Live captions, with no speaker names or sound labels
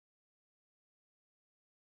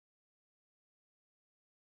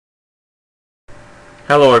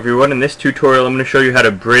Hello everyone, in this tutorial I'm going to show you how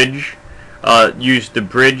to use the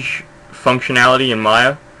bridge functionality in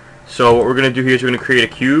Maya. So what we're going to do here is we're going to create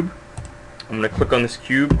a cube. I'm going to click on this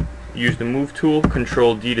cube, use the move tool,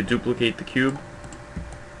 Control D to duplicate the cube.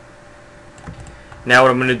 Now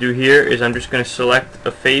what I'm going to do here is I'm just going to select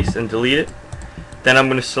a face and delete it. Then I'm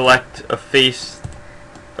going to select a face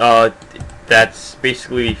that's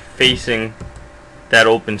basically facing that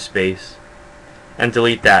open space, and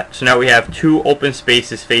delete that. So now we have two open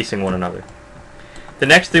spaces facing one another. The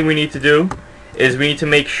next thing we need to do is we need to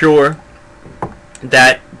make sure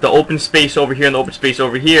that the open space over here and the open space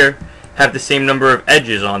over here have the same number of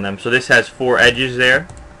edges on them. So this has 4 edges there,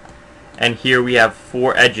 and here we have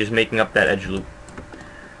 4 edges making up that edge loop.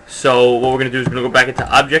 So what we're going to do is we're going to go back into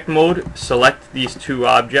object mode, select these two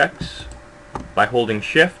objects by holding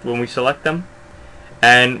shift when we select them,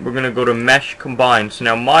 and we're going to go to mesh combine. So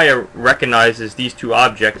now Maya recognizes these two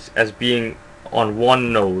objects as being on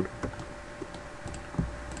one node.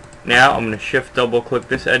 Now I'm going to shift double click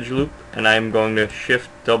this edge loop, and I'm going to shift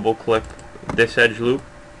double click this edge loop,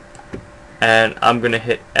 and I'm going to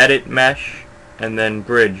hit edit mesh and then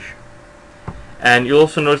bridge. And you'll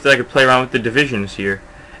also notice that I could play around with the divisions here,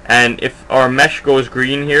 and if our mesh goes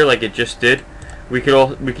green here like it just did, we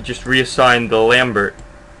could just reassign the Lambert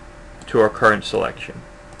to our current selection.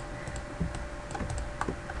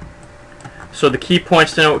 So the key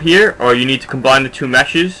points to note here are you need to combine the two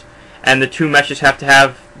meshes, and the two meshes have to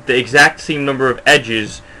have the exact same number of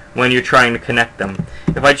edges when you're trying to connect them.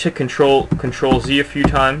 If I just hit Control Z a few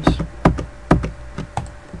times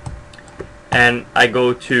and I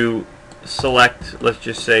go to select, let's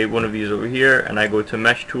just say one of these over here, and I go to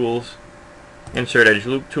mesh tools, insert edge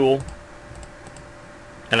loop tool,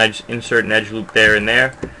 and I just insert an edge loop there and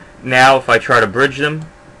there. Now if I try to bridge them,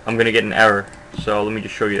 I'm going to get an error. So let me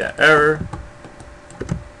just show you that error.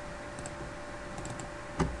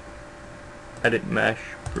 Edit mesh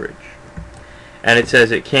bridge. And it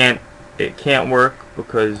says it can't work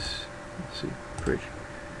because, let's see, bridge.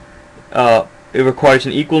 It requires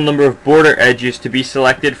an equal number of border edges to be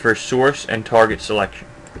selected for source and target selection.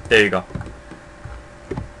 There you go.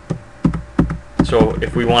 So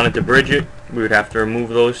if we wanted to bridge it, we would have to remove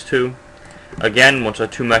those two. Again, once our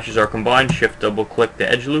two meshes are combined, shift double click the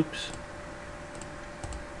edge loops.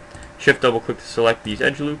 Shift double click to select these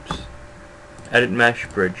edge loops. Edit mesh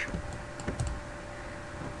bridge.